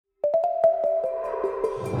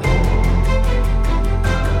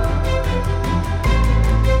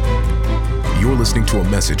You're listening to a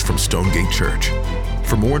message from Stonegate Church.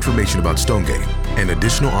 For more information about Stonegate and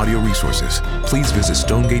additional audio resources, please visit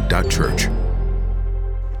stonegate.church.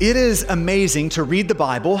 It is amazing to read the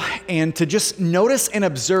Bible and to just notice and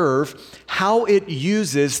observe how it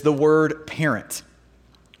uses the word parent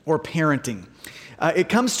or parenting. It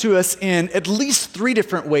comes to us in at least 3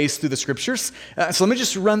 different ways through the scriptures. So let me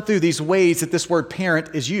just run through these ways that this word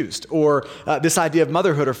parent is used, or this idea of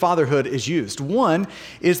motherhood or fatherhood is used. One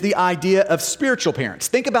is the idea of spiritual parents.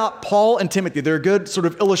 Think about Paul and Timothy. They're a good sort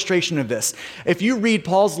of illustration of this. If you read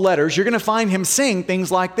Paul's letters, you're going to find him saying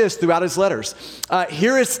things like this throughout his letters.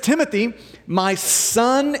 Here is Timothy, my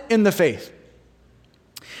son in the faith.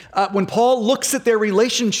 When Paul looks at their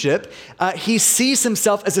relationship, he sees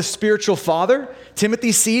himself as a spiritual father.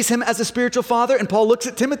 Timothy sees him as a spiritual father, and Paul looks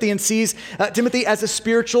at Timothy and sees Timothy as a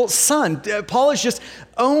spiritual son. Paul has just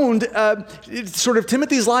owned sort of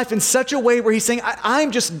Timothy's life in such a way where he's saying,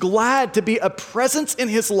 I'm just glad to be a presence in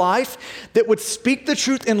his life that would speak the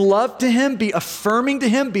truth in love to him, be affirming to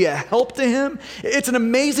him, be a help to him. It's an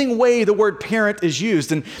amazing way the word parent is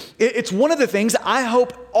used, and it's one of the things I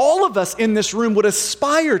hope all of us in this room would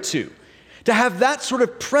aspire to have that sort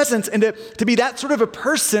of presence and to be that sort of a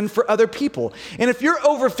person for other people. And if you're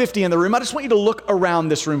over 50 in the room, I just want you to look around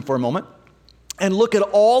this room for a moment and look at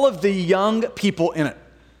all of the young people in it.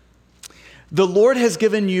 The Lord has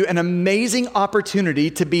given you an amazing opportunity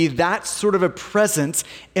to be that sort of a presence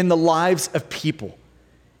in the lives of people.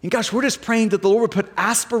 And gosh, we're just praying that the Lord would put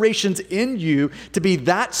aspirations in you to be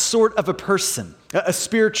that sort of a person, a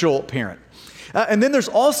spiritual parent. And then there's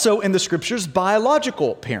also in the scriptures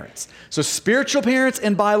biological parents. So spiritual parents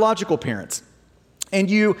and biological parents. And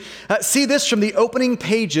you see this from the opening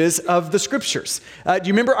pages of the scriptures. Do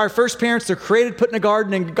you remember our first parents? They're created, put in a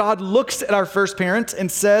garden, and God looks at our first parents and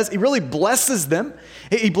says, he really blesses them.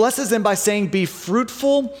 He blesses them by saying, be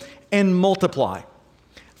fruitful and multiply.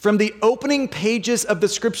 From the opening pages of the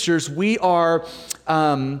scriptures, we are...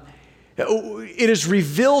 it is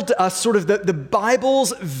revealed to us sort of the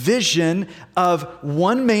Bible's vision of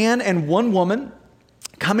one man and one woman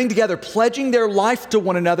coming together, pledging their life to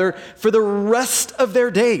one another for the rest of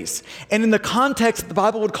their days. And in the context the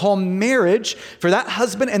Bible would call marriage, for that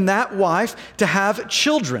husband and that wife to have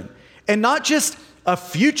children. And not just a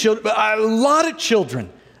few children, but a lot of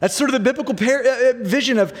children. That's sort of the biblical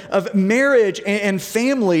vision of marriage and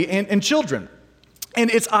family and children. And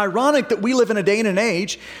it's ironic that we live in a day and an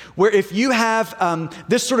age where if you have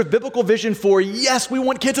this sort of biblical vision for, yes, we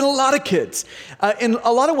want kids and a lot of kids, in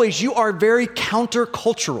a lot of ways you are very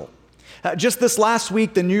countercultural. Just this last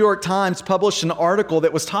week, the New York Times published an article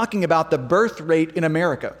that was talking about the birth rate in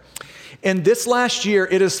America. And this last year,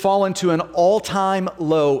 it has fallen to an all-time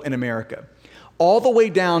low in America, all the way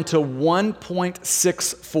down to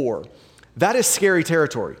 1.64. That is scary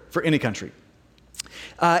territory for any country.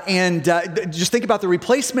 Just think about the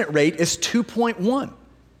replacement rate is 2.1.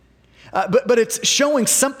 But it's showing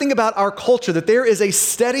something about our culture that there is a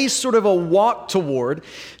steady sort of a walk toward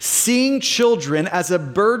seeing children as a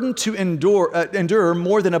burden to endure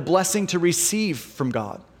more than a blessing to receive from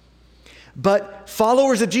God. But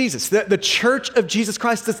followers of Jesus, the church of Jesus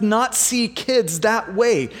Christ does not see kids that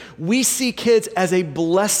way. We see kids as a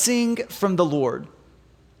blessing from the Lord.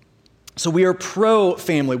 So we are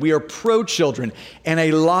pro-family, we are pro-children, and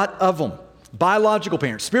a lot of them. Biological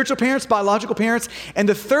parents, spiritual parents, biological parents. And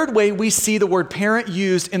the third way we see the word parent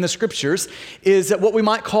used in the scriptures is what we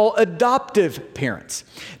might call adoptive parents.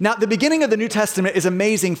 Now, the beginning of the New Testament is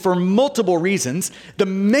amazing for multiple reasons. The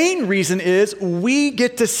main reason is we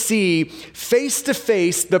get to see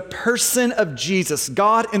face-to-face the person of Jesus,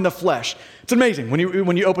 God in the flesh. It's amazing when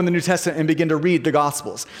you open the New Testament and begin to read the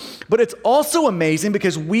Gospels. But it's also amazing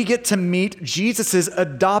because we get to meet Jesus'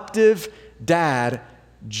 adoptive dad,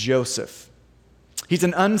 Joseph. He's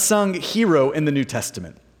an unsung hero in the New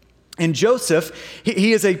Testament. And Joseph,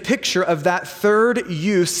 he is a picture of that third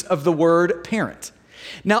use of the word parent.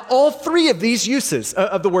 Now, all 3 of these uses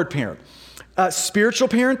of the word parent, spiritual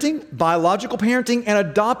parenting, biological parenting, and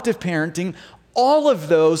adoptive parenting, all of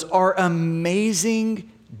those are amazing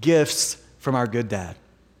gifts from our good dad.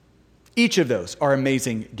 Each of those are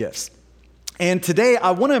amazing gifts. And today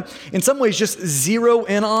I want to, in some ways, just zero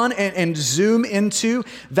in on and zoom into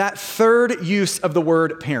that third use of the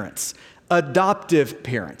word parents, adoptive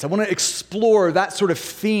parents. I want to explore that sort of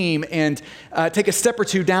theme and take a step or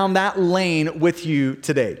two down that lane with you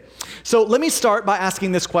today. So let me start by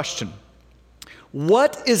asking this question.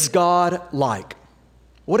 What is God like?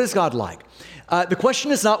 What is God like? The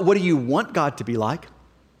question is not, what do you want God to be like?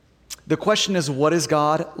 The question is, what is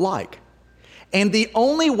God like? And the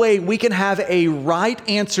only way we can have a right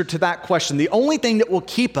answer to that question, the only thing that will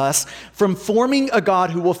keep us from forming a God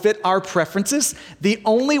who will fit our preferences, the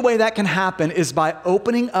only way that can happen is by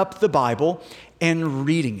opening up the Bible and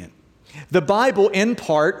reading it. The Bible, in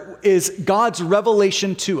part, is God's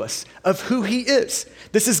revelation to us of who he is.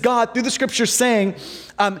 This is God through the scriptures saying,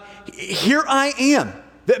 here I am.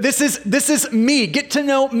 This is me. Get to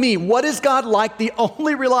know me. What is God like? The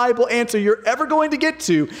only reliable answer you're ever going to get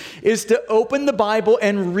to is to open the Bible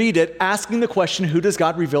and read it, asking the question, who does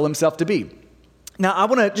God reveal himself to be? Now, I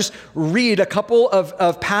want to just read a couple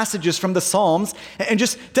of passages from the Psalms and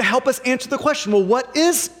just to help us answer the question, well, what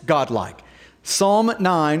is God like? Psalm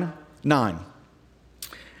 9:9.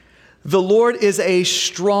 The Lord is a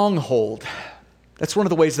stronghold. That's one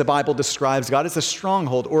of the ways the Bible describes God as a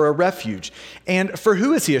stronghold or a refuge. And for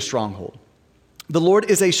who is he a stronghold? The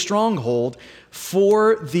Lord is a stronghold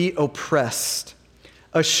for the oppressed,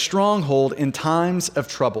 a stronghold in times of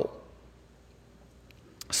trouble.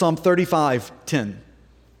 Psalm 35:10.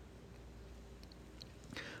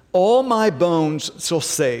 All my bones shall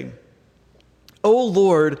say, O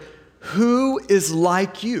Lord, who is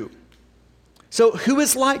like you? So who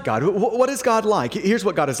is like God? What is God like? Here's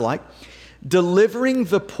what God is like. Delivering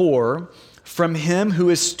the poor from him who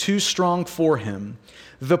is too strong for him,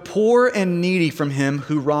 the poor and needy from him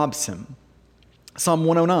who robs him. Psalm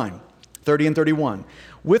 109, 30 and 31.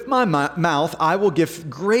 With my mouth, I will give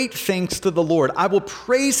great thanks to the Lord. I will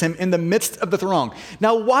praise him in the midst of the throng.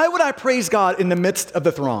 Now, why would I praise God in the midst of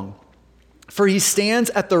the throng? For he stands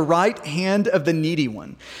at the right hand of the needy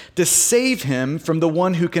one to save him from the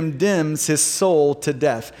one who condemns his soul to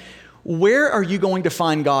death. Where are you going to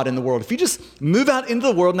find God in the world? If you just move out into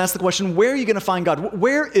the world and ask the question, where are you going to find God?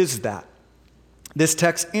 Where is that? This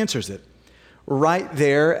text answers it. Right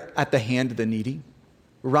there at the hand of the needy.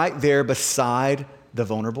 Right there beside the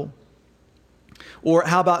vulnerable. Or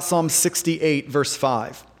how about Psalm 68, verse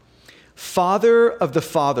 5? Father of the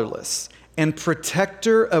fatherless and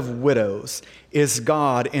protector of widows is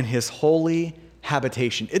God in his holy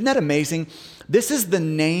habitation. Isn't that amazing? This is the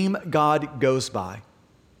name God goes by.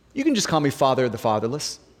 You can just call me Father of the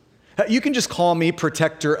fatherless. You can just call me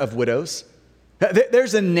protector of widows.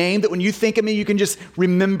 There's a name that when you think of me, you can just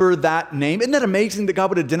remember that name. Isn't that amazing that God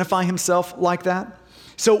would identify himself like that?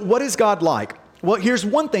 So what is God like? Well, here's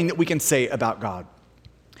one thing that we can say about God.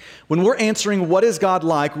 When we're answering what is God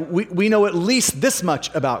like, we know at least this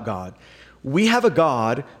much about God. We have a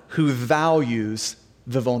God who values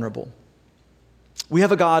the vulnerable. We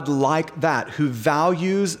have a God like that who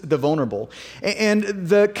values the vulnerable. And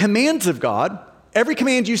the commands of God, every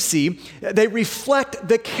command you see, they reflect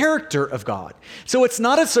the character of God. So it's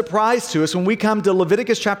not a surprise to us when we come to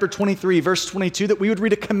Leviticus chapter 23, verse 22, that we would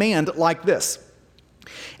read a command like this.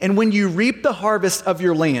 And when you reap the harvest of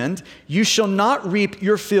your land, you shall not reap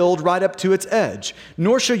your field right up to its edge,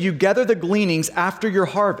 nor shall you gather the gleanings after your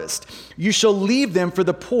harvest. You shall leave them for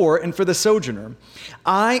the poor and for the sojourner.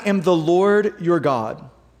 I am the Lord your God.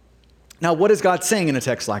 Now, what is God saying in a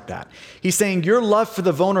text like that? He's saying your love for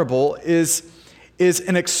the vulnerable is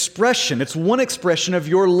an expression. It's one expression of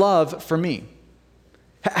your love for me.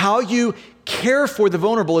 How you care for the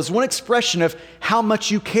vulnerable is one expression of how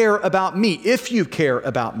much you care about me, if you care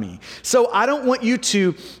about me. So I don't want you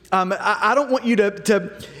to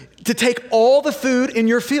take all the food in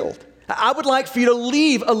your field. I would like for you to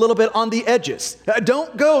leave a little bit on the edges.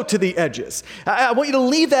 Don't go to the edges. I want you to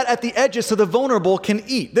leave that at the edges so the vulnerable can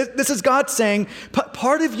eat. This is God saying,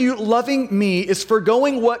 part of you loving me is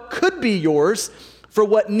forgoing what could be yours for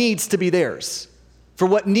what needs to be theirs, for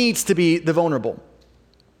what needs to be the vulnerable.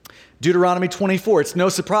 Deuteronomy 24, it's no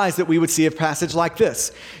surprise that we would see a passage like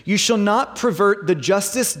this. You shall not pervert the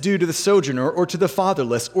justice due to the sojourner or to the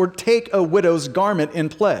fatherless, or take a widow's garment in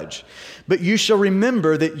pledge. But you shall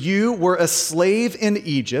remember that you were a slave in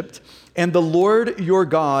Egypt, and the Lord your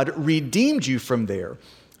God redeemed you from there.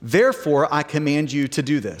 Therefore, I command you to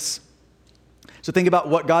do this. So think about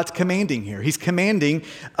what God's commanding here. He's commanding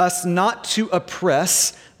us not to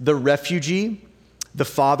oppress the refugee, the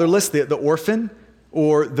fatherless, the orphan,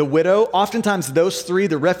 or the widow. Oftentimes those three,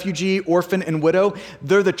 the refugee, orphan, and widow,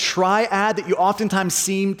 they're the triad that you oftentimes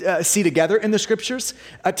see together in the scriptures.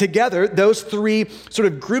 Together, those three sort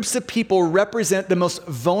of groups of people represent the most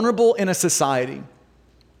vulnerable in a society.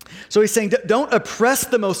 So he's saying, don't oppress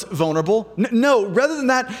the most vulnerable. No, rather than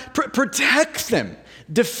that, protect them,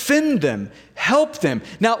 defend them, help them.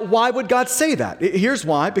 Now, why would God say that? Here's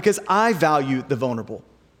why, because I value the vulnerable.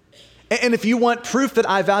 And if you want proof that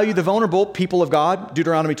I value the vulnerable, people of God,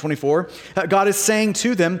 Deuteronomy 24, God is saying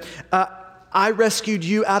to them, I rescued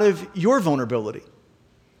you out of your vulnerability.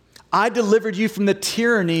 I delivered you from the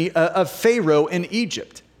tyranny of Pharaoh in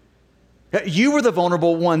Egypt. You were the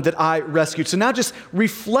vulnerable one that I rescued. So now just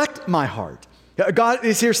reflect my heart. God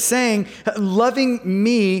is here saying, loving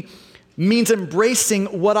me means embracing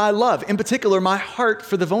what I love, in particular, my heart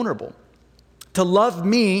for the vulnerable. To love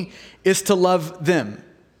me is to love them.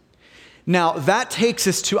 Now, that takes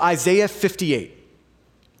us to Isaiah 58,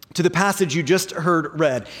 to the passage you just heard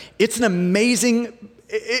read. It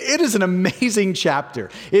is an amazing chapter.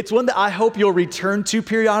 It's one that I hope you'll return to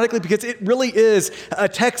periodically because it really is a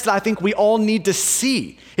text that I think we all need to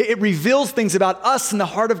see. It reveals things about us and the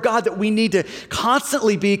heart of God that we need to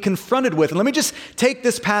constantly be confronted with. And let me just take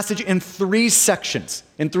this passage in 3 sections,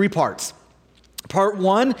 in 3 parts. Part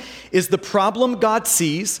 1 is the problem God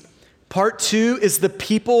sees. Part 2 is the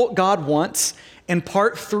people God wants. And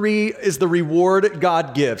part 3 is the reward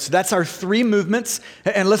God gives. So that's our 3 movements.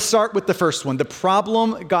 And let's start with the first one, the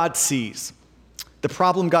problem God sees. The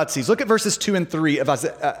problem God sees. Look at verses 2 and 3 of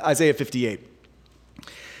Isaiah 58.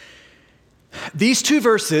 These 2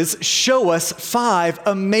 verses show us 5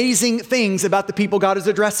 amazing things about the people God is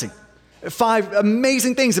addressing. 5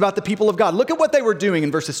 amazing things about the people of God. Look at what they were doing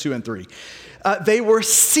in verses 2 and 3. They were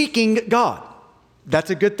seeking God. That's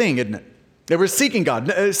a good thing, isn't it? They were seeking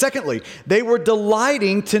God. Secondly, they were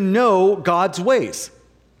delighting to know God's ways.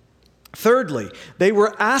 Thirdly, they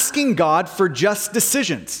were asking God for just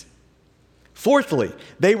decisions. Fourthly,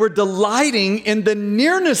 they were delighting in the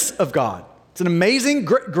nearness of God. It's an amazing,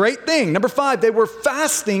 great thing. Number 5, they were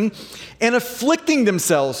fasting and afflicting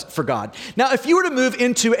themselves for God. Now, if you were to move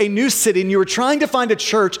into a new city and you were trying to find a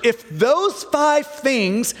church, if those 5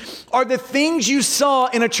 things are the things you saw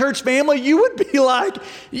in a church family, you would be like,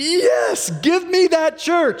 yes, give me that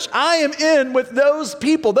church. I am in with those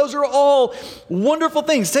people. Those are all wonderful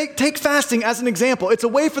things. Take fasting as an example. It's a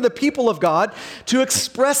way for the people of God to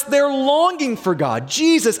express their longing for God.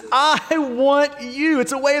 Jesus, I want you.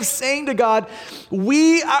 It's a way of saying to God,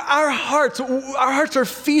 our hearts are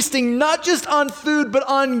feasting not just on food, but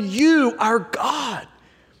on you, our God.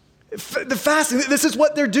 The fasting, this is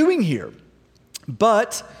what they're doing here.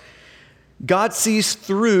 But God sees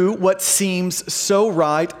through what seems so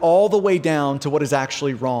right all the way down to what is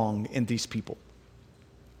actually wrong in these people.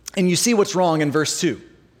 And you see what's wrong in verse 2.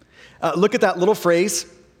 Look at that little phrase,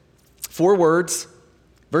 4 words.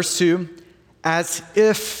 Verse 2, as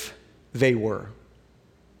if they were.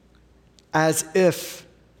 As if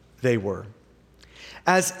they were.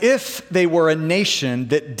 As if they were a nation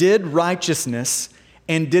that did righteousness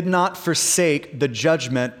and did not forsake the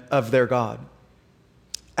judgment of their God.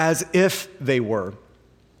 As if they were.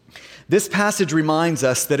 This passage reminds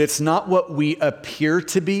us that it's not what we appear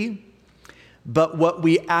to be, but what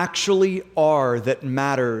we actually are that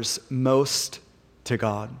matters most to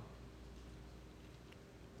God.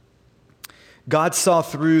 God saw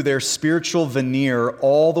through their spiritual veneer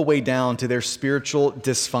all the way down to their spiritual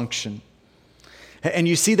dysfunction. And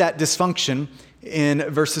you see that dysfunction in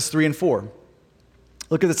verses 3 and 4.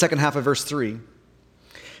 Look at the second half of verse 3.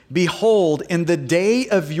 Behold, in the day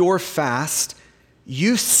of your fast,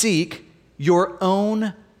 you seek your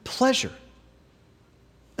own pleasure.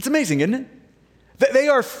 That's amazing, isn't it? They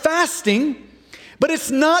are fasting, but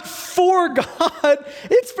it's not for God.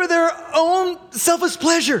 It's for their own selfish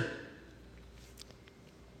pleasure.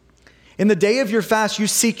 In the day of your fast, you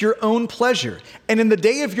seek your own pleasure. And in the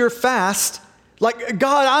day of your fast, like,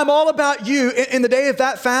 God, I'm all about you. In the day of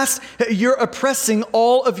that fast, you're oppressing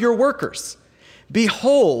all of your workers.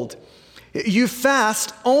 Behold, you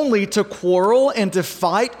fast only to quarrel and to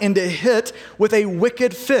fight and to hit with a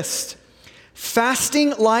wicked fist.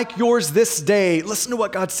 Fasting like yours this day, listen to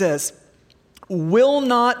what God says, will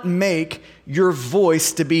not make your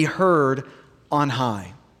voice to be heard on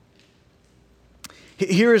high.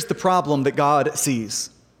 Here is the problem that God sees.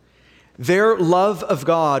 Their love of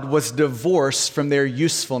God was divorced from their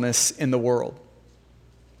usefulness in the world.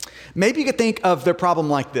 Maybe you could think of their problem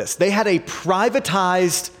like this. They had a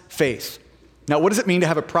privatized faith. Now, what does it mean to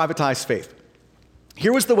have a privatized faith?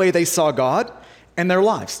 Here was the way they saw God and their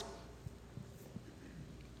lives.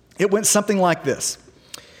 It went something like this.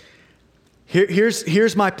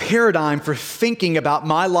 Here's my paradigm for thinking about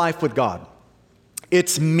my life with God.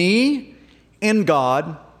 It's me and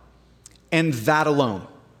God, and that alone.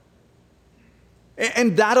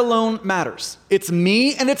 And that alone matters. It's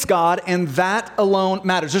me and it's God, and that alone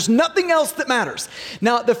matters. There's nothing else that matters.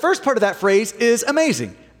 Now, the first part of that phrase is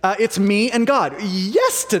amazing. It's me and God.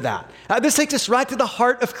 Yes to that. This takes us right to the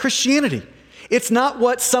heart of Christianity. It's not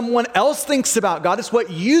what someone else thinks about God. It's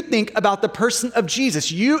what you think about the person of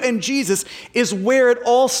Jesus. You and Jesus is where it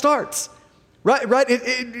all starts. Right?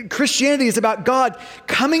 Christianity is about God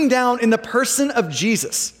coming down in the person of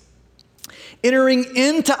Jesus. entering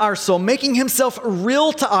into our soul, making himself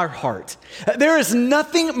real to our heart. There is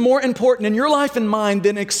nothing more important in your life and mine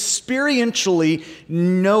than experientially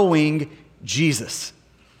knowing Jesus.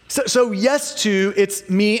 So yes to it's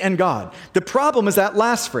me and God. The problem is that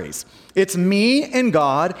last phrase. It's me and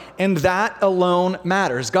God, and that alone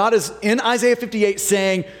matters. God is in Isaiah 58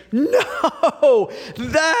 saying, no,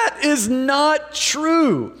 that is not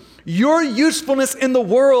true. Your usefulness in the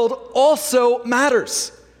world also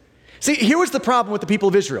matters. See, here was the problem with the people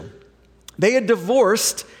of Israel. They had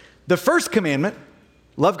divorced the first commandment,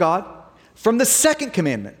 love God, from the second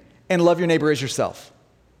commandment, and love your neighbor as yourself.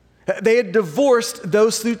 They had divorced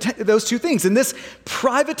those two things. And this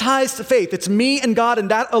privatized faith, it's me and God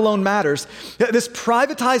and that alone matters, this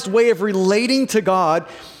privatized way of relating to God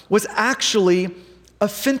was actually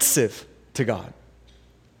offensive to God.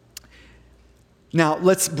 Now,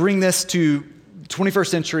 let's bring this to 21st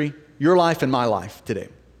century, your life and my life today.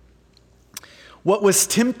 What was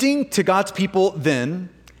tempting to God's people then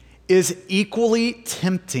is equally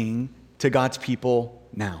tempting to God's people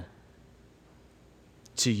now.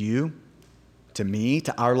 To you, to me,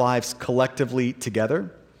 to our lives collectively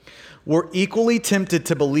together, we're equally tempted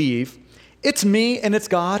to believe it's me and it's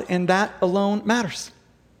God and that alone matters.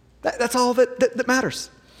 That's all that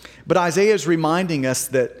matters. But Isaiah is reminding us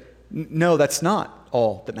that no, that's not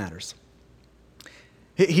all that matters.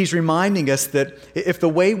 He's reminding us that if the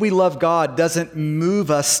way we love God doesn't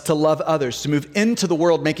move us to love others, to move into the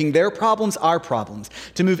world making their problems our problems,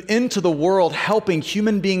 to move into the world helping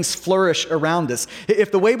human beings flourish around us,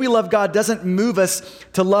 if the way we love God doesn't move us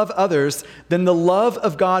to love others, then the love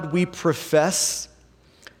of God we profess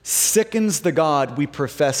sickens the God we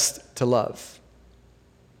profess to love.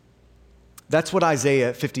 That's what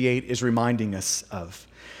Isaiah 58 is reminding us of.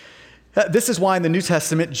 This is why in the New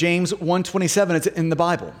Testament, James 1:27 is in the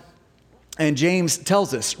Bible. And James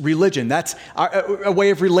tells us religion, that's a way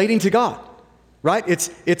of relating to God, right?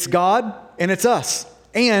 It's God and it's us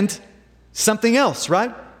and something else,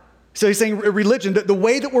 right? So he's saying religion, the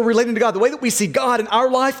way that we're relating to God, the way that we see God in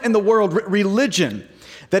our life and the world, religion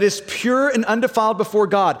that is pure and undefiled before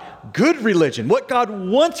God, good religion. What God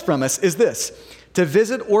wants from us is this: to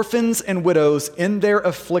visit orphans and widows in their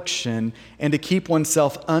affliction and to keep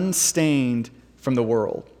oneself unstained from the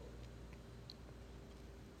world.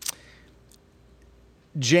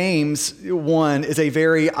 James 1 is a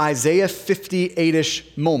very Isaiah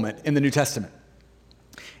 58-ish moment in the New Testament.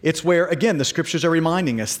 It's where, again, the scriptures are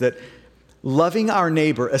reminding us that loving our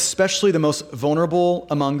neighbor, especially the most vulnerable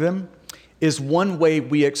among them, is one way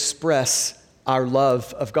we express our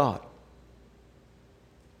love of God.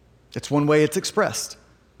 It's one way it's expressed.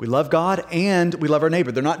 We love God and we love our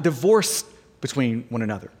neighbor. They're not divorced between one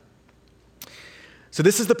another. So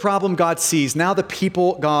this is the problem God sees. Now the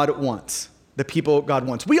people God wants. The people God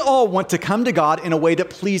wants. We all want to come to God in a way that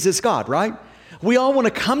pleases God, right? We all want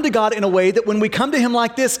to come to God in a way that when we come to him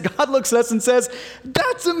like this, God looks at us and says,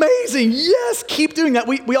 that's amazing. Yes, keep doing that.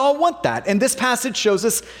 We all want that. And this passage shows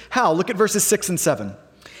us how. Look at verses 6 and 7.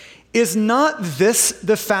 Is not this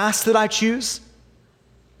the fast that I choose?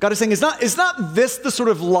 God is saying, is not this the sort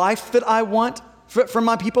of life that I want from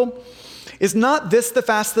my people? Is not this the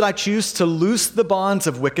fast that I choose, to loose the bonds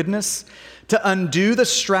of wickedness, to undo the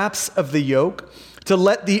straps of the yoke, to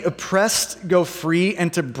let the oppressed go free,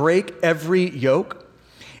 and to break every yoke?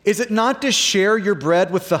 Is it not to share your bread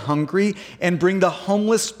with the hungry and bring the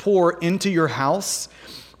homeless poor into your house?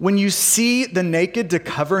 When you see the naked, to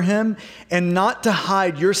cover him, and not to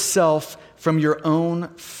hide yourself from your own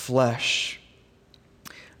flesh?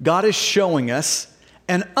 God is showing us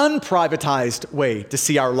an unprivatized way to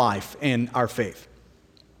see our life and our faith.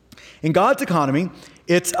 In God's economy,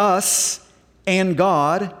 it's us and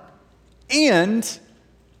God and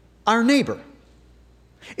our neighbor.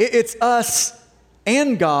 It's us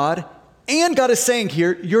and God is saying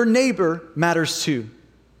here, your neighbor matters too.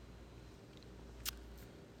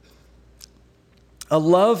 A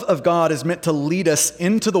love of God is meant to lead us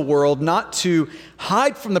into the world, not to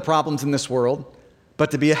hide from the problems in this world, but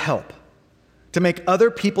to be a help, to make other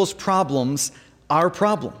people's problems our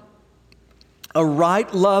problem. A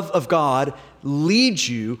right love of God leads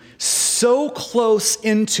you so close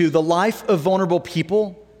into the life of vulnerable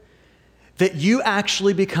people that you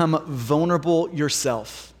actually become vulnerable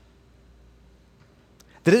yourself.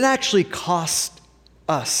 That it actually costs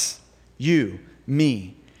us, you,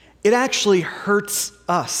 me. It actually hurts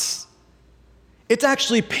us. It's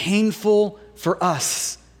actually painful for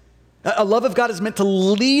us A love of God is meant to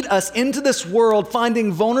lead us into this world,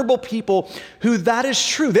 finding vulnerable people who that is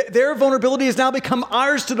true. Their vulnerability has now become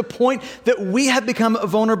ours to the point that we have become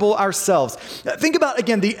vulnerable ourselves. Think about,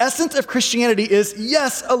 again, the essence of Christianity is,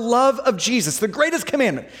 yes, a love of Jesus, the greatest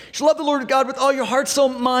commandment. You should love the Lord God with all your heart, soul,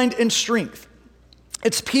 mind, and strength.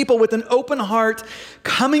 It's people with an open heart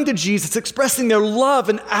coming to Jesus, expressing their love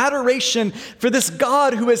and adoration for this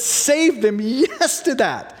God who has saved them. Yes to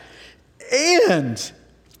that. And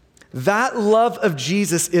that love of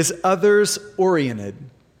Jesus is others-oriented,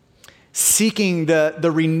 seeking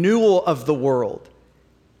the renewal of the world,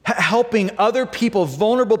 helping other people,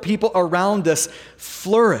 vulnerable people around us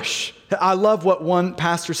flourish. I love what one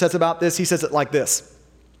pastor says about this. He says it like this.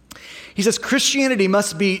 He says, Christianity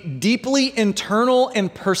must be deeply internal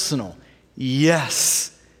and personal.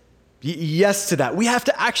 Yes. Yes to that. We have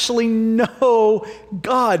to actually know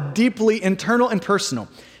God deeply internal and personal.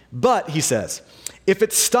 But, he says, if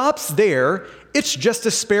it stops there, it's just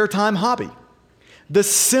a spare time hobby. The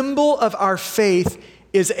symbol of our faith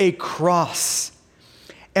is a cross.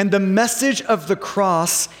 And the message of the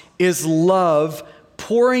cross is love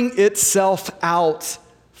pouring itself out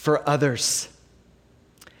for others.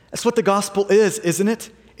 That's what the gospel is, isn't it?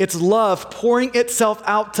 It's love pouring itself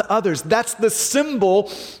out to others. That's the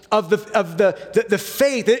symbol of the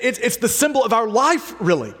faith. It's the symbol of our life,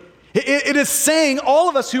 really. It is saying, all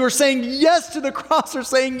of us who are saying yes to the cross are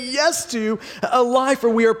saying yes to a life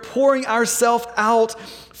where we are pouring ourselves out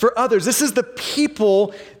for others. This is the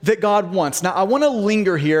people that God wants. Now, I want to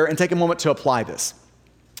linger here and take a moment to apply this.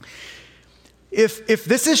 If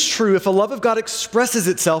this is true, if a love of God expresses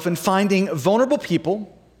itself in finding vulnerable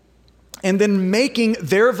people and then making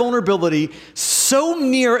their vulnerability so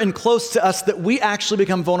near and close to us that we actually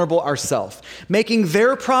become vulnerable ourselves, making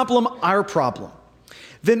their problem our problem,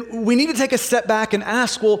 then we need to take a step back and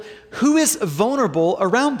ask, well, who is vulnerable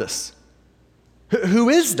around us? Who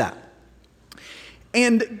is that?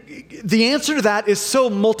 And the answer to that is so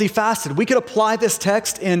multifaceted. We could apply this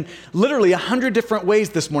text in literally 100 different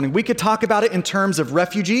ways this morning. We could talk about it in terms of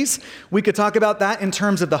refugees. We could talk about that in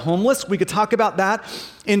terms of the homeless. We could talk about that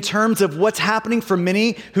in terms of what's happening for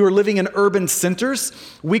many who are living in urban centers.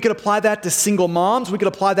 We could apply that to single moms. We could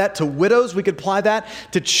apply that to widows. We could apply that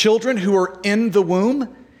to children who are in the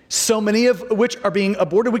womb, so many of which are being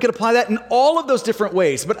aborted. We could apply that in all of those different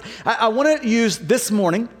ways. But I want to use this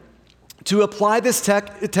morning to apply this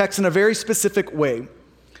text in a very specific way.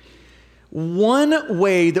 One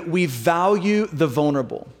way that we value the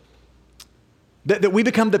vulnerable, that we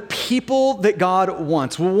become the people that God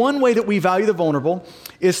wants, one way that we value the vulnerable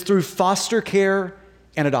is through foster care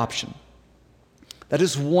and adoption. That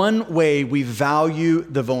is one way we value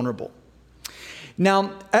the vulnerable.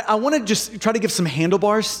 Now, I want to just try to give some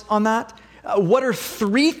handlebars on that. What are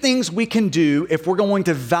three things we can do if we're going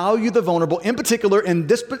to value the vulnerable, in particular in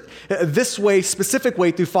this way, specific way,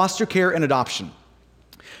 through foster care and adoption?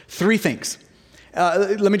 Three things.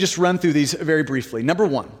 Let me just run through these very briefly. Number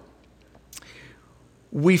one,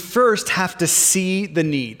 we first have to see the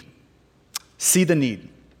need. See the need.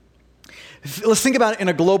 Let's think about it in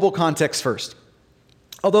a global context first.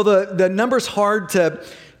 Although the number's hard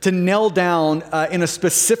to nail down in a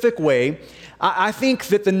specific way, I think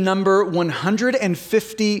that the number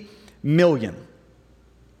 150 million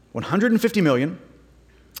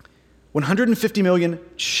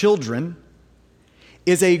children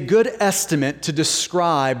is a good estimate to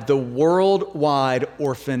describe the worldwide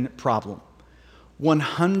orphan problem.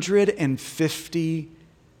 150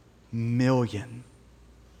 million.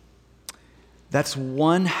 That's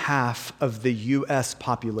 1/2 of the U.S.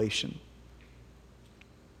 population.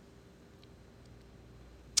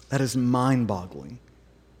 That is mind-boggling.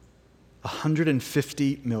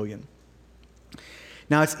 150 million.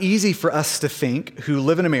 Now, it's easy for us to think, who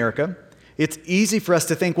live in America, it's easy for us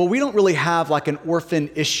to think, well, we don't really have like an orphan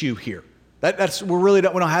issue here. We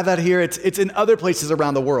don't have that here. It's in other places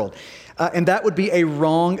around the world. And that would be a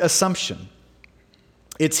wrong assumption.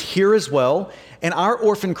 It's here as well. And our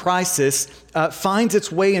orphan crisis finds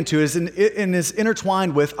its way into and is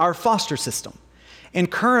intertwined with our foster system. And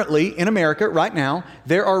currently, in America, right now,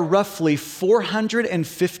 there are roughly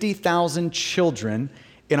 450,000 children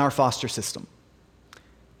in our foster system.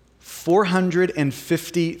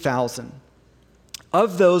 450,000.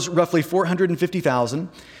 Of those roughly 450,000,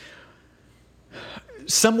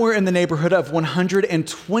 somewhere in the neighborhood of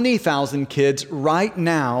 120,000 kids right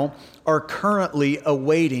now are currently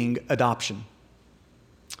awaiting adoption.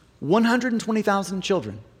 120,000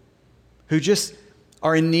 children who just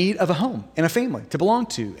are in need of a home and a family to belong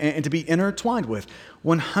to and to be intertwined with.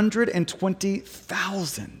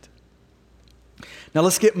 120,000. Now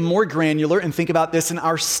let's get more granular and think about this in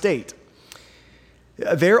our state.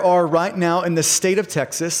 There are right now in the state of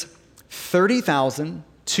Texas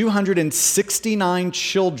 30,269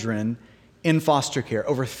 children in foster care,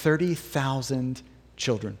 over 30,000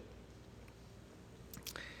 children.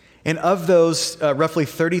 And of those roughly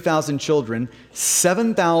 30,000 children,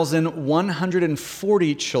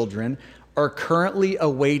 7,140 children are currently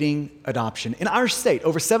awaiting adoption. In our state,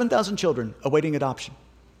 over 7,000 children awaiting adoption.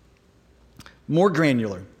 More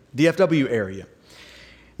granular, DFW area.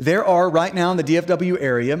 There are right now in the DFW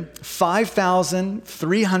area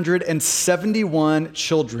 5,371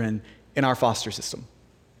 children in our foster system.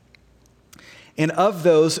 And of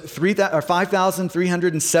those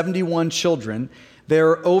 5,371 children, there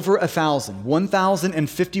are over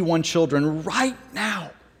 1,051 children right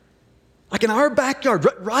now, like in our backyard,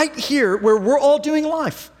 right here where we're all doing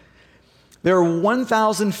life. There are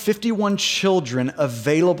 1,051 children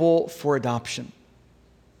available for adoption.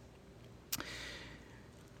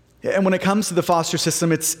 And when it comes to the foster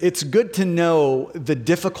system, it's good to know the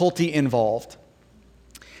difficulty involved.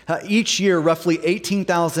 Each year, roughly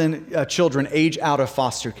 18,000 children age out of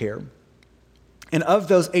foster care. And of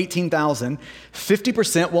those 18,000,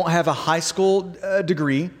 50% won't have a high school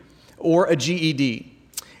degree or a GED.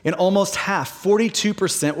 And almost half,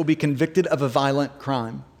 42%, will be convicted of a violent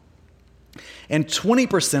crime. And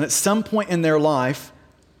 20% at some point in their life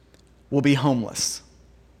will be homeless.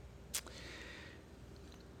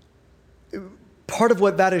 Part of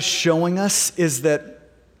what that is showing us is that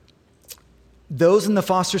those in the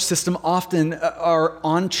foster system often are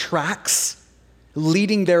on tracks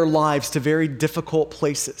leading their lives to very difficult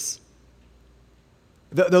places.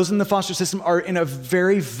 Those in the foster system are in a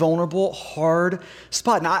very vulnerable, hard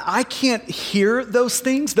spot. Now, I can't hear those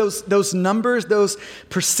things, those numbers, those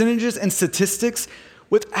percentages and statistics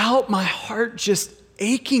without my heart just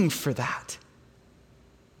aching for that.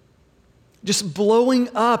 Just blowing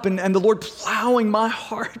up and the Lord plowing my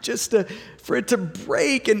heart for it to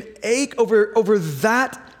break and ache over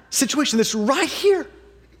that situation that's right here.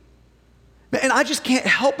 And I just can't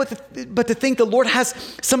help but to think the Lord has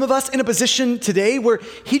some of us in a position today where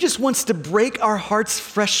He just wants to break our hearts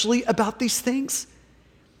freshly about these things.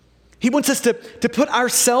 He wants us to put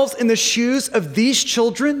ourselves in the shoes of these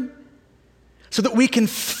children so that we can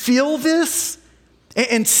feel this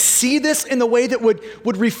and see this in the way that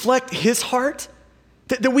would reflect His heart,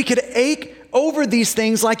 that we could ache over these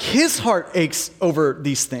things like His heart aches over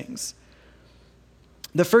these things.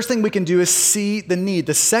 The first thing we can do is see the need.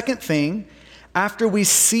 The second thing, after we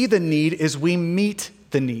see the need, is we meet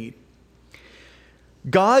the need.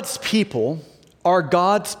 God's people are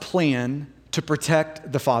God's plan to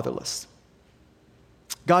protect the fatherless.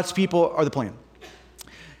 God's people are the plan.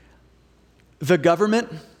 The government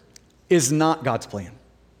is not God's plan.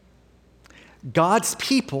 God's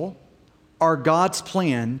people are God's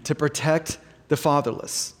plan to protect the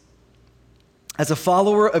fatherless. As a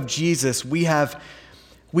follower of Jesus, we have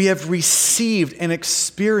received and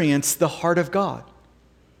experienced the heart of God.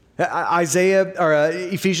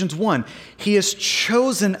 Ephesians 1, He has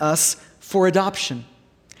chosen us for adoption.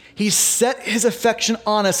 He set His affection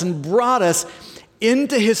on us and brought us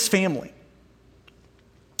into His family.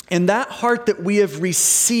 And that heart that we have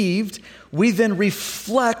received, we then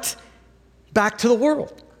reflect back to the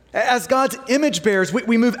world. As God's image bearers,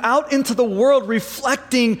 we move out into the world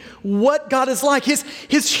reflecting what God is like. His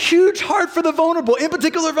huge heart for the vulnerable, in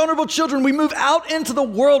particular vulnerable children. We move out into the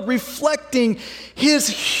world reflecting His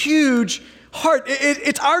huge heart.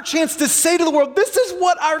 It's our chance to say to the world, this is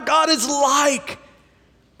what our God is like.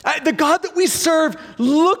 The God that we serve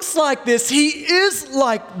looks like this. He is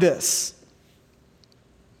like this.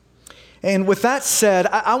 And with that said,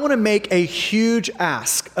 I want to make a huge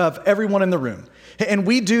ask of everyone in the room. And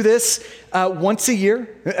we do this once a year,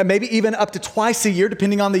 maybe even up to twice a year,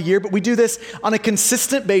 depending on the year, but we do this on a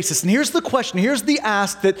consistent basis. And here's the question, here's the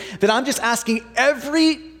ask that I'm just asking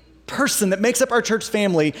every person that makes up our church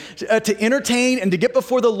family to entertain and to get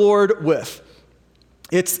before the Lord with.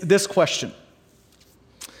 It's this question.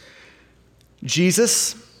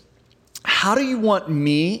 Jesus, how do you want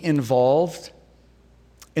me involved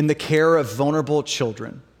in the care of vulnerable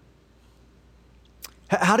children?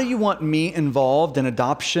 How do you want me involved in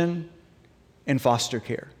adoption and foster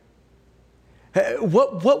care?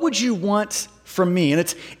 What would you want from me?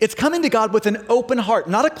 And it's coming to God with an open heart,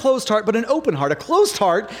 not a closed heart, but an open heart. A closed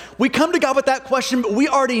heart, we come to God with that question, but we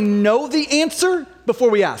already know the answer before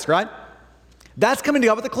we ask, right? That's coming to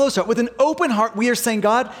God with a closed heart. With an open heart, we are saying,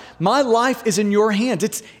 God, my life is in your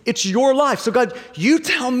hands. It's your life. So God, you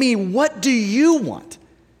tell me, what do you want?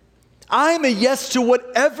 I am a yes to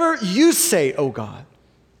whatever you say, oh God.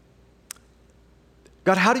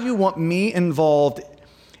 God, how do you want me involved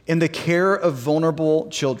in the care of vulnerable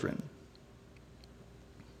children?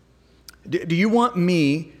 Do you want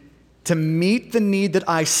me to meet the need that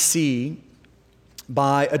I see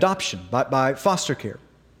by adoption, by foster care?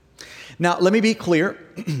 Now, let me be clear.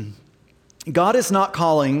 God is not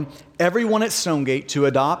calling everyone at Stonegate to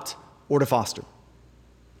adopt or to foster.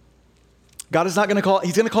 God is not going to call,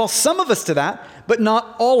 he's going to call some of us to that, but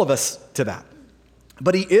not all of us to that.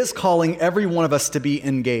 But he is calling every one of us to be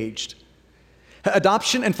engaged.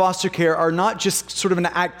 Adoption and foster care are not just sort of an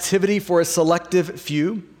activity for a selective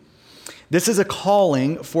few. This is a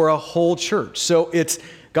calling for a whole church. So it's,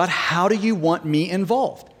 God, how do you want me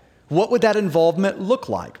involved? What would that involvement look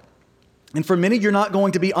like? And for many, you're not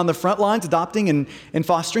going to be on the front lines adopting and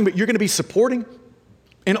fostering, but you're going to be supporting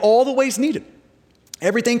in all the ways needed.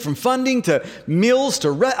 Everything from funding to meals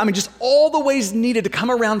to just all the ways needed to come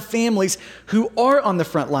around families who are on the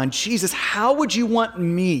front line. Jesus, how would you want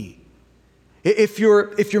me? If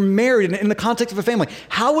you're married in the context of a family,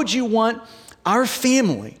 how would you want our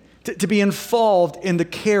family to be involved in the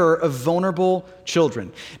care of vulnerable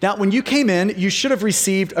children? Now, when you came in, you should have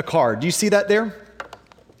received a card. Do you see that there?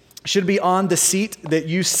 Should be on the seat that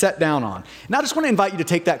you sat down on. Now, I just want to invite you to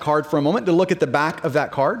take that card for a moment to look at the back of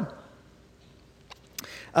that card.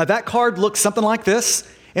 That card looks something like this.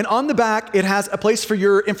 And on the back, it has a place for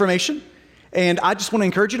your information. And I just want to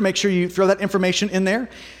encourage you to make sure you throw that information in there.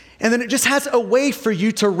 And then it just has a way for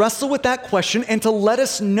you to wrestle with that question and to let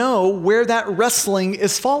us know where that wrestling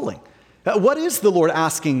is falling. What is the Lord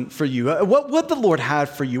asking for you? What would the Lord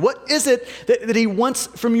have for you? What is it that he wants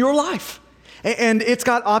from your life? And it's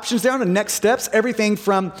got options there on the next steps, everything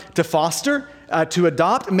from to foster, to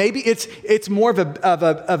adopt. Maybe it's more of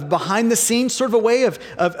a behind the scenes sort of a way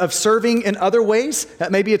of serving in other ways.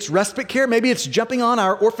 Maybe it's respite care. Maybe it's jumping on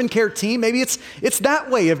our orphan care team. Maybe it's that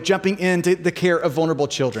way of jumping into the care of vulnerable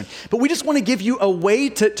children. But we just want to give you a way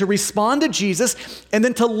to respond to Jesus and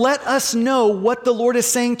then to let us know what the Lord is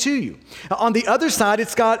saying to you. On the other side,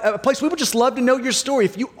 it's got a place we would just love to know your story.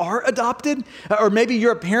 If you are adopted, or maybe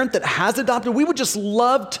you're a parent that has adopted, we would just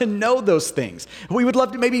love to know those things. We would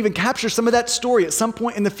love to maybe even capture some of that story at some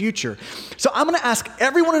point in the future. So I'm going to ask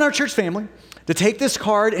everyone in our church family to take this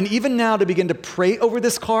card and even now to begin to pray over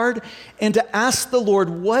this card and to ask the Lord,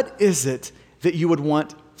 what is it that you would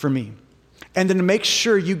want for me? And then to make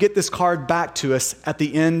sure you get this card back to us at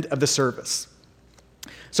the end of the service.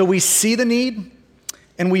 So we see the need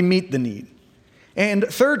and we meet the need. And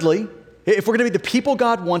thirdly, if we're going to be the people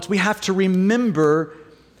God wants, we have to remember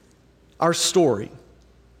our story.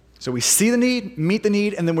 So we see the need, meet the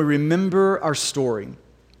need, and then we remember our story.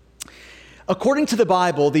 According to the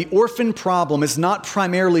Bible, the orphan problem is not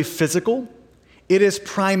primarily physical, it is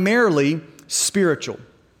primarily spiritual.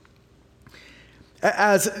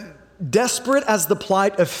 As desperate as the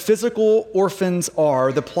plight of physical orphans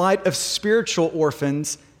are, the plight of spiritual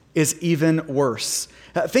orphans is even worse.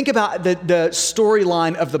 Think about the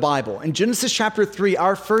storyline of the Bible. In Genesis chapter 3,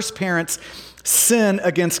 our first parents sin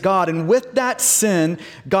against God. And with that sin,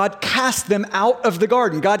 God cast them out of the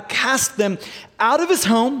garden. God cast them out of his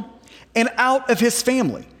home and out of his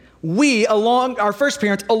family. We, our first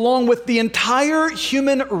parents, along with the entire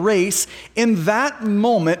human race, in that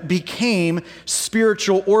moment became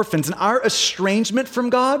spiritual orphans. And our estrangement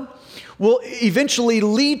from God will eventually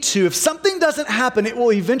lead to, if something doesn't happen, it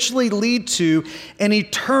will eventually lead to an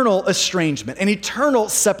eternal estrangement, an eternal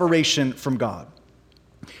separation from God.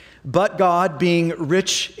 But God, being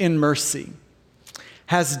rich in mercy,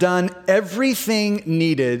 has done everything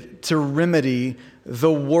needed to remedy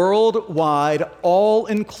the worldwide,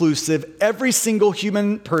 all-inclusive, every single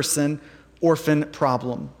human person orphan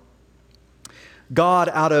problem. God,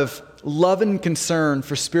 out of love and concern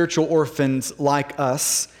for spiritual orphans like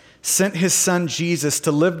us, sent his son Jesus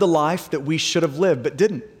to live the life that we should have lived but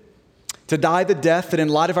didn't, to die the death that in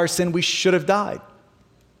light of our sin we should have died.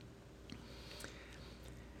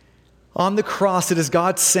 On the cross, it is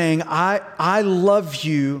God saying, I love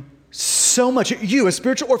you so much. You, a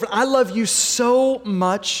spiritual orphan, I love you so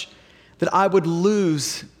much that I would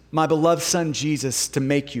lose my beloved son Jesus to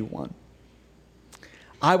make you one.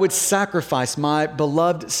 I would sacrifice my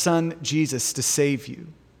beloved son Jesus to save you.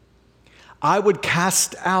 I would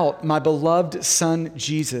cast out my beloved son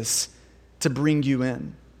Jesus to bring you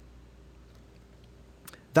in.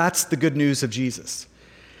 That's the good news of Jesus.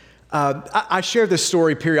 I share this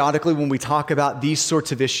story periodically when we talk about these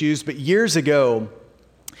sorts of issues, but years ago,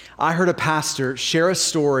 I heard a pastor share a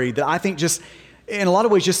story that I think just, in a lot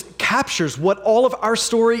of ways, just captures what all of our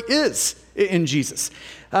story is. in Jesus.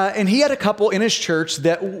 And he had a couple in his church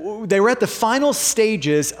that they were at the final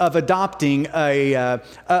stages of adopting a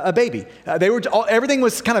baby. Everything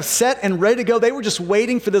was kind of set and ready to go. They were just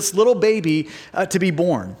waiting for this little baby to be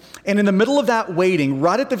born. And in the middle of that waiting,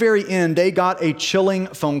 right at the very end, they got a chilling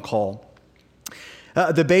phone call.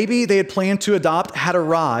 The baby they had planned to adopt had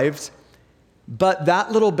arrived, but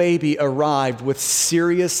that little baby arrived with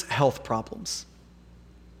serious health problems.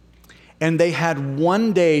 And they had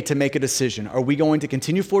one day to make a decision. Are we going to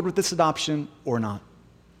continue forward with this adoption or not?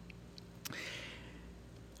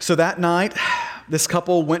 So that night, this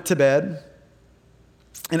couple went to bed.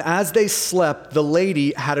 And as they slept, the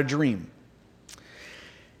lady had a dream.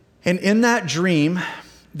 And in that dream,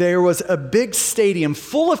 there was a big stadium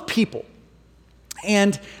full of people.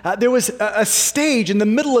 And there was a stage in the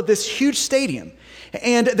middle of this huge stadium.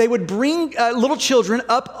 And they would bring little children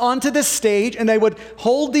up onto this stage, and they would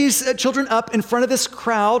hold these children up in front of this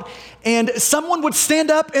crowd, and someone would stand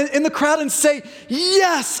up in the crowd and say,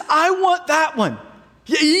 "Yes, I want that one.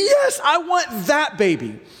 Yes, I want that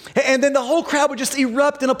baby." And then the whole crowd would just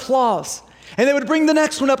erupt in applause. And they would bring the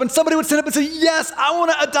next one up, and somebody would stand up and say, "Yes, I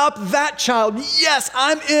want to adopt that child. Yes,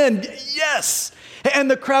 I'm in. Yes." And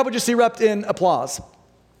the crowd would just erupt in applause.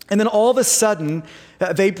 And then all of a sudden,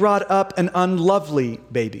 they brought up an unlovely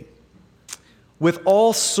baby with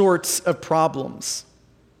all sorts of problems.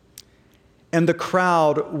 And the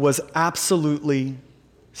crowd was absolutely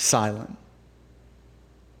silent.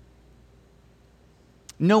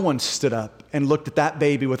 No one stood up and looked at that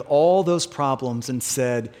baby with all those problems and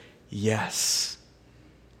said, "Yes."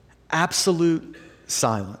 Absolute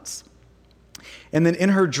silence. And then in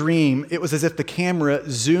her dream, it was as if the camera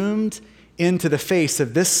zoomed into the face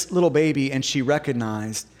of this little baby, and she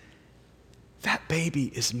recognized, that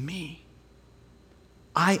baby is me.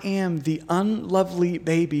 I am the unlovely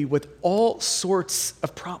baby with all sorts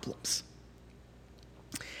of problems.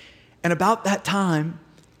 And about that time,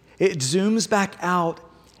 it zooms back out,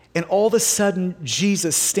 and all of a sudden,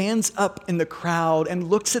 Jesus stands up in the crowd and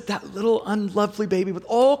looks at that little unlovely baby with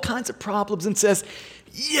all kinds of problems and says,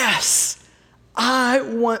 "Yes, I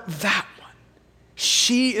want that one.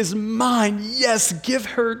 She is mine. Yes, give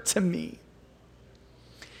her to me."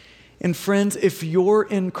 And friends, if you're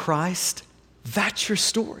in Christ, that's your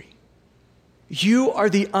story. You are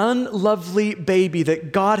the unlovely baby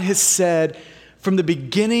that God has said from the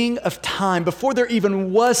beginning of time, before there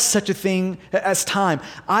even was such a thing as time,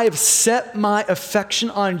 "I have set my affection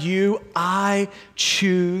on you. I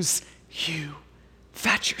choose you."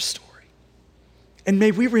 That's your story. And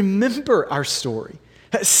may we remember our story.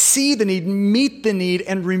 See the need, meet the need,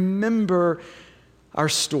 and remember our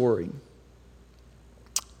story.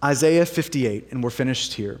 Isaiah 58, and we're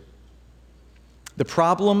finished here. The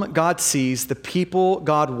problem God sees, the people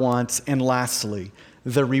God wants, and lastly,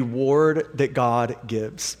 the reward that God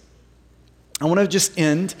gives. I want to just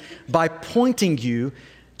end by pointing you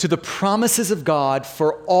to the promises of God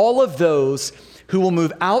for all of those who will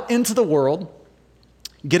move out into the world,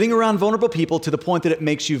 getting around vulnerable people to the point that it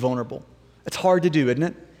makes you vulnerable. It's hard to do, isn't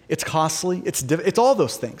it? It's costly. It's all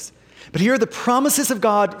those things. But here are the promises of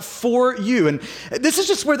God for you. And this is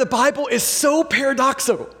just where the Bible is so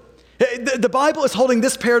paradoxical. The Bible is holding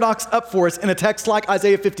this paradox up for us in a text like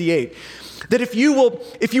Isaiah 58. That if you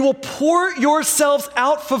will pour yourselves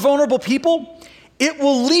out for vulnerable people, it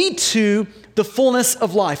will lead to the fullness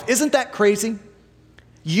of life. Isn't that crazy?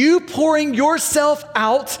 You pouring yourself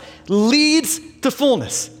out leads to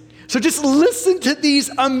fullness. So just listen to these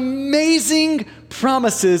amazing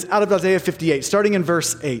promises out of Isaiah 58, starting in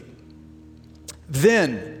verse 8.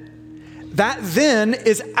 That then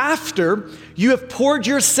is after you have poured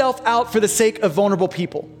yourself out for the sake of vulnerable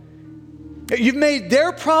people. You've made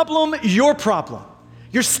their problem your problem.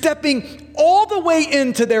 You're stepping all the way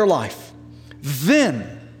into their life.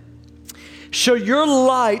 Then shall your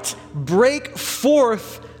light break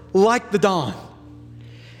forth like the dawn,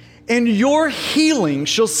 and your healing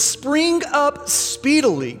shall spring up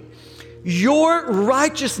speedily. Your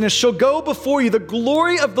righteousness shall go before you. The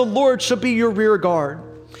glory of the Lord shall be your rear guard.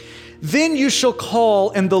 Then you shall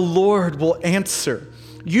call, and the Lord will answer.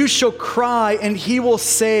 You shall cry, and he will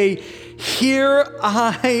say, "Here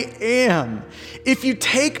I am." If you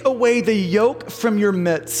take away the yoke from your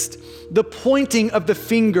midst, the pointing of the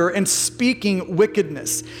finger and speaking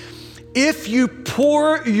wickedness, if you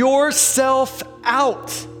pour yourself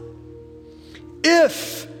out,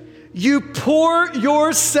 if you pour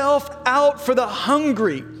yourself out for the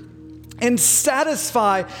hungry and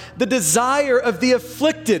satisfy the desire of the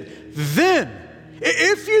afflicted, then,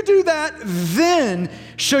 if you do that, then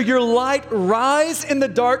shall your light rise in the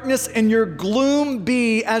darkness and your gloom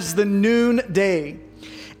be as the noonday.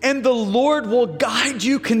 And the Lord will guide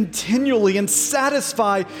you continually and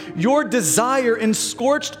satisfy your desire in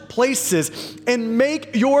scorched places and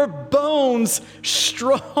make your bones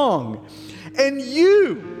strong. And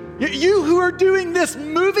you who are doing this,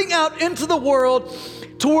 moving out into the world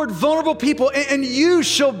toward vulnerable people, and you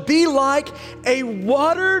shall be like a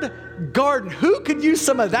watered garden. Who could use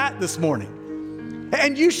some of that this morning?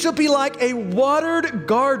 And you shall be like a watered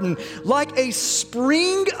garden, like a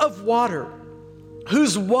spring of water,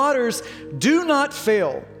 whose waters do not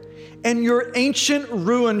fail, and your ancient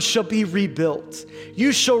ruins shall be rebuilt.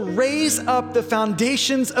 You shall raise up the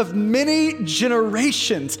foundations of many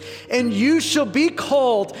generations, and you shall be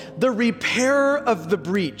called the repairer of the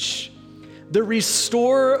breach, the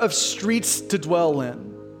restorer of streets to dwell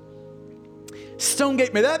in.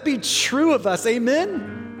 Stonegate, may that be true of us,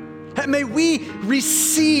 amen? May we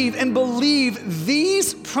receive and believe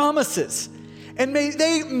these promises, and may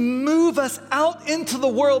they move us out into the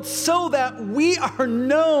world so that we are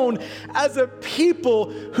known as a people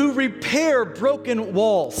who repair broken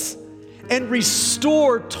walls and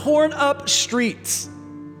restore torn up streets,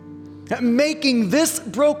 making this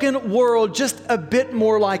broken world just a bit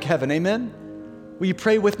more like heaven. Amen? Will you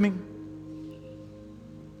pray with me?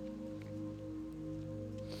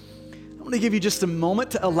 I want to give you just a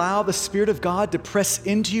moment to allow the Spirit of God to press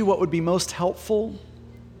into you what would be most helpful.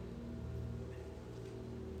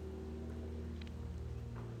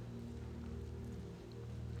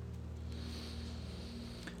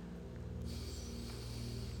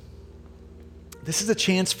 This is a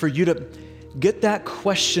chance for you to get that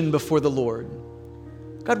question before the Lord.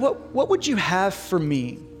 God, what would you have for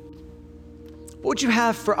me? What would you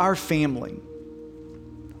have for our family?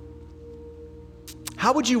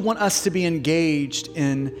 How would you want us to be engaged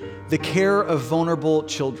in the care of vulnerable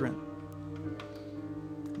children?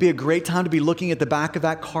 It'd be a great time to be looking at the back of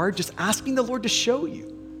that card, just asking the Lord to show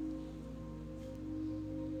you.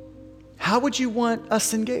 How would you want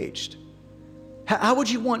us engaged? How would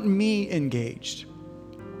you want me engaged?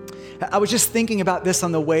 I was just thinking about this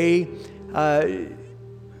on the way to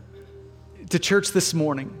church this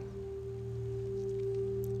morning.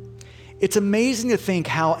 It's amazing to think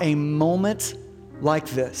how a moment like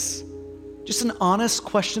this, just an honest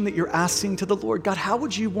question that you're asking to the Lord, God, how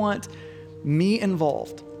would you want me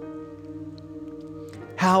involved?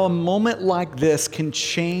 How a moment like this can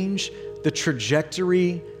change the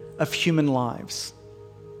trajectory of human lives.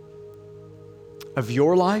 Of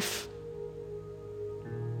your life,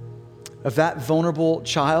 of that vulnerable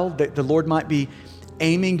child that the Lord might be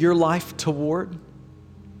aiming your life toward.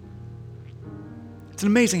 It's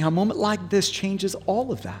amazing how a moment like this changes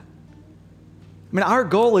all of that. I mean, our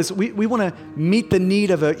goal is we want to meet the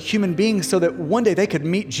need of a human being so that one day they could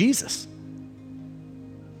meet Jesus.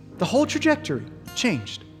 The whole trajectory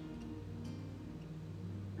changed.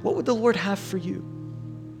 What would the Lord have for you?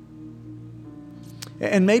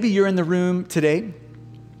 And maybe you're in the room today,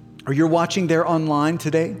 or you're watching there online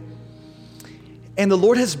today, and the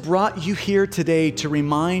Lord has brought you here today to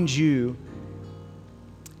remind you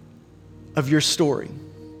of your story.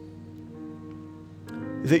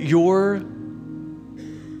 That you're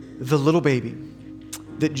the little baby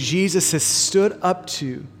that Jesus has stood up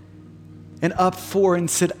to and up for and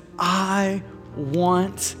said, I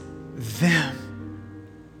want them.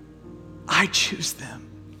 I choose them.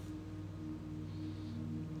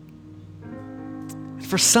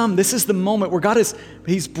 For some, this is the moment where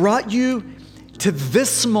He's brought you to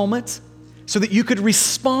this moment so that you could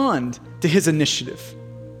respond to His initiative.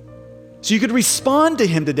 So you could respond to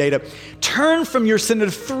Him today, to turn from your sin,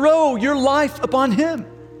 to throw your life upon Him.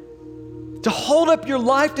 To hold up your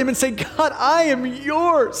life to Him and say, God, I am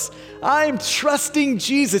yours. I am trusting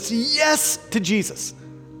Jesus. Yes to Jesus.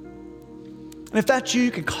 And if that's you,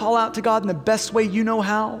 you can call out to God in the best way you know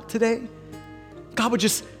how today. God would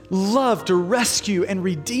just love to rescue and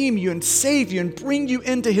redeem you and save you and bring you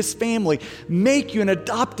into His family, make you an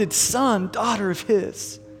adopted son, daughter of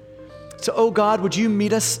His. So, oh God, would you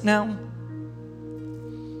meet us now?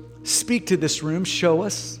 Speak to this room, show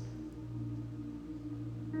us.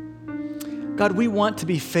 God, we want to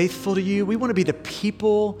be faithful to you. We want to be the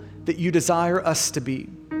people that you desire us to be.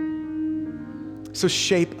 So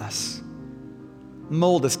shape us,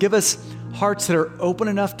 mold us, give us hearts that are open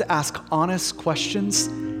enough to ask honest questions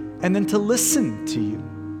and then to listen to you.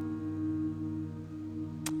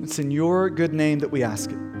 It's in your good name that we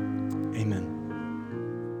ask it. Amen.